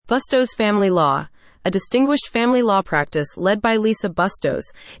Bustos Family Law, a distinguished family law practice led by Lisa Bustos,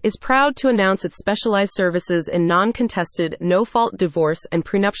 is proud to announce its specialized services in non-contested, no-fault divorce and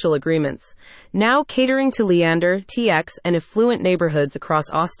prenuptial agreements, now catering to Leander, TX, and affluent neighborhoods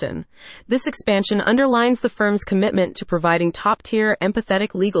across Austin. This expansion underlines the firm's commitment to providing top-tier,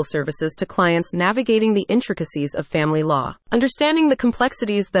 empathetic legal services to clients navigating the intricacies of family law. Understanding the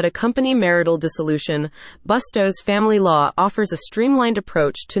complexities that accompany marital dissolution, Bustos Family Law offers a streamlined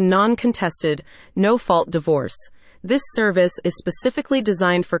approach to non-contested, no-fault divorce. This service is specifically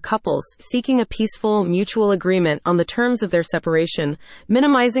designed for couples seeking a peaceful, mutual agreement on the terms of their separation,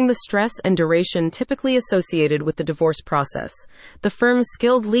 minimizing the stress and duration typically associated with the divorce process. The firm's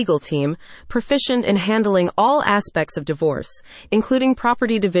skilled legal team, proficient in handling all aspects of divorce, including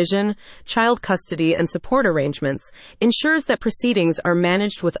property division, child custody, and support arrangements, ensures that proceedings are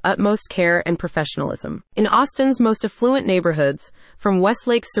managed with utmost care and professionalism. In Austin's most affluent neighborhoods, from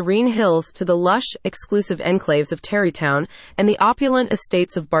Westlake's serene hills to the lush, exclusive enclaves of Tarrytown and the opulent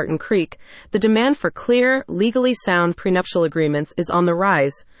estates of Barton Creek, the demand for clear, legally sound prenuptial agreements is on the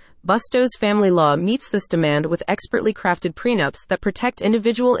rise. Bustos Family Law meets this demand with expertly crafted prenups that protect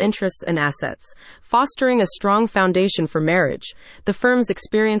individual interests and assets, fostering a strong foundation for marriage. The firm's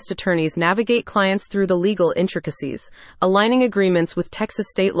experienced attorneys navigate clients through the legal intricacies, aligning agreements with Texas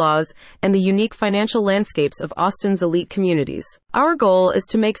state laws and the unique financial landscapes of Austin's elite communities. Our goal is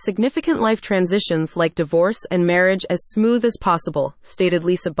to make significant life transitions like divorce and marriage as smooth as possible, stated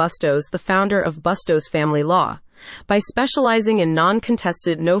Lisa Bustos, the founder of Bustos Family Law. By specializing in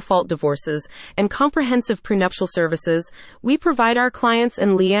non-contested, no-fault divorces and comprehensive prenuptial services, we provide our clients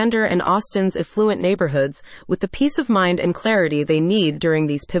in Leander and Austin's affluent neighborhoods with the peace of mind and clarity they need during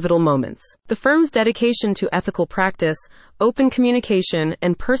these pivotal moments. The firm's dedication to ethical practice, open communication,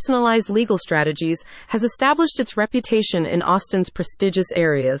 and personalized legal strategies has established its reputation in Austin's prestigious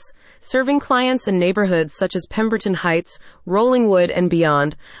areas. Serving clients in neighborhoods such as Pemberton Heights, Rollingwood, and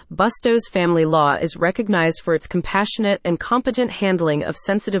beyond, Bustos Family Law is recognized for its compassionate and competent handling of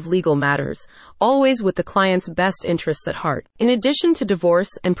sensitive legal matters, always with the client's best interests at heart. In addition to divorce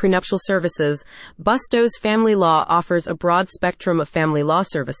and prenuptial services, Bustos Family Law offers a broad spectrum of family law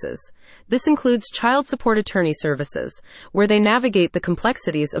services. This includes child support attorney services, where they navigate the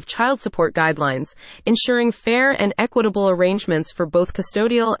complexities of child support guidelines, ensuring fair and equitable arrangements for both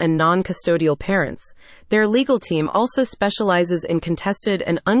custodial and non-custodial parents. Their legal team also specializes in contested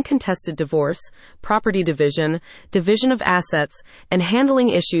and uncontested divorce, property division, division of assets, and handling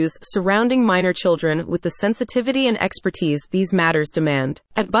issues surrounding minor children with the sensitivity and expertise these matters demand.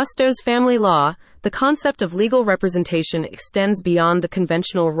 At Bustos Family Law, the concept of legal representation extends beyond the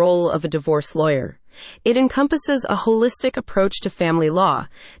conventional role of a divorce lawyer. It encompasses a holistic approach to family law,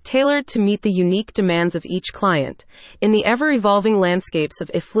 tailored to meet the unique demands of each client. In the ever-evolving landscapes of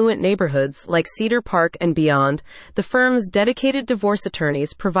affluent neighborhoods like Cedar Park and beyond, the firm's dedicated divorce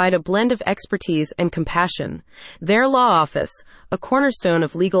attorneys provide a blend of expertise and compassion. Their law office, a cornerstone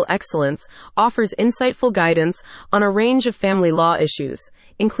of legal excellence, offers insightful guidance on a range of family law issues,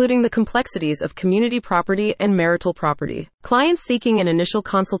 including the complexities of community property and marital property. Clients seeking an initial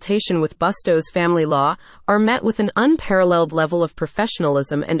consultation with Bustos Family Law are met with an unparalleled level of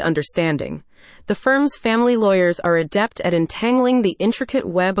professionalism and understanding. The firm's family lawyers are adept at entangling the intricate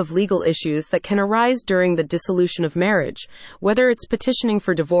web of legal issues that can arise during the dissolution of marriage, whether it's petitioning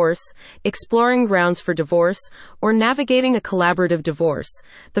for divorce, exploring grounds for divorce, or navigating a collaborative divorce.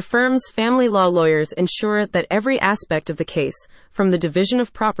 The firm's family law lawyers ensure that every aspect of the case, from the division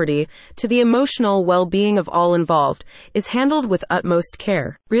of property to the emotional well-being of all involved, is handled with utmost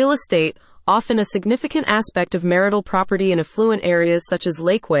care. Real estate, often a significant aspect of marital property in affluent areas such as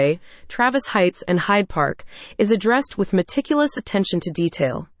Lakeway, Travis Heights, and Hyde Park, is addressed with meticulous attention to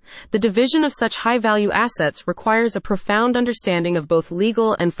detail. The division of such high-value assets requires a profound understanding of both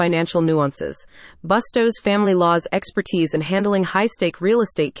legal and financial nuances. Bustos Family Law's expertise in handling high-stake real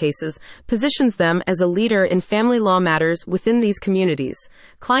estate cases positions them as a leader in family law matters within these communities.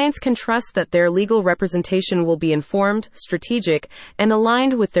 Clients can trust that their legal representation will be informed, strategic, and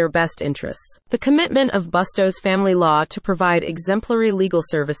aligned with their best interests. The commitment of Bustos Family Law to provide exemplary legal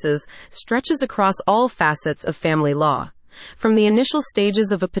services stretches across all facets of family law. From the initial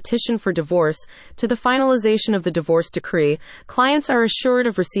stages of a petition for divorce to the finalization of the divorce decree, clients are assured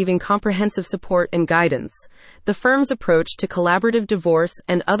of receiving comprehensive support and guidance. the firm's approach to collaborative divorce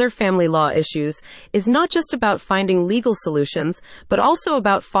and other family law issues is not just about finding legal solutions, but also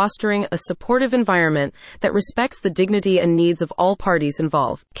about fostering a supportive environment that respects the dignity and needs of all parties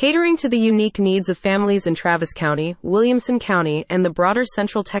involved. Catering to the unique needs of families in Travis County, Williamson County, and the broader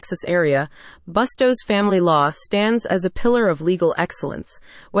Central Texas area, Bustos Family Law stands as a pillar of legal excellence.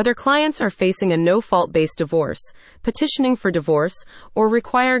 Whether clients are facing a no-fault-based divorce, petitioning for divorce, or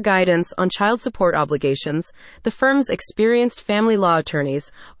require guidance on child support obligations, the firm's experienced family law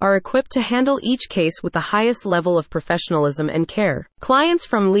attorneys are equipped to handle each case with the highest level of professionalism and care. Clients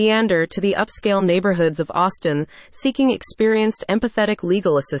from Leander to the upscale neighborhoods of Austin seeking experienced, empathetic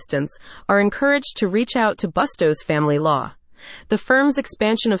legal assistance are encouraged to reach out to Bustos Family Law. The firm's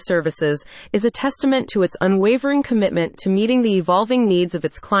expansion of services is a testament to its unwavering commitment to meeting the evolving needs of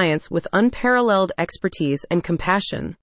its clients with unparalleled expertise and compassion.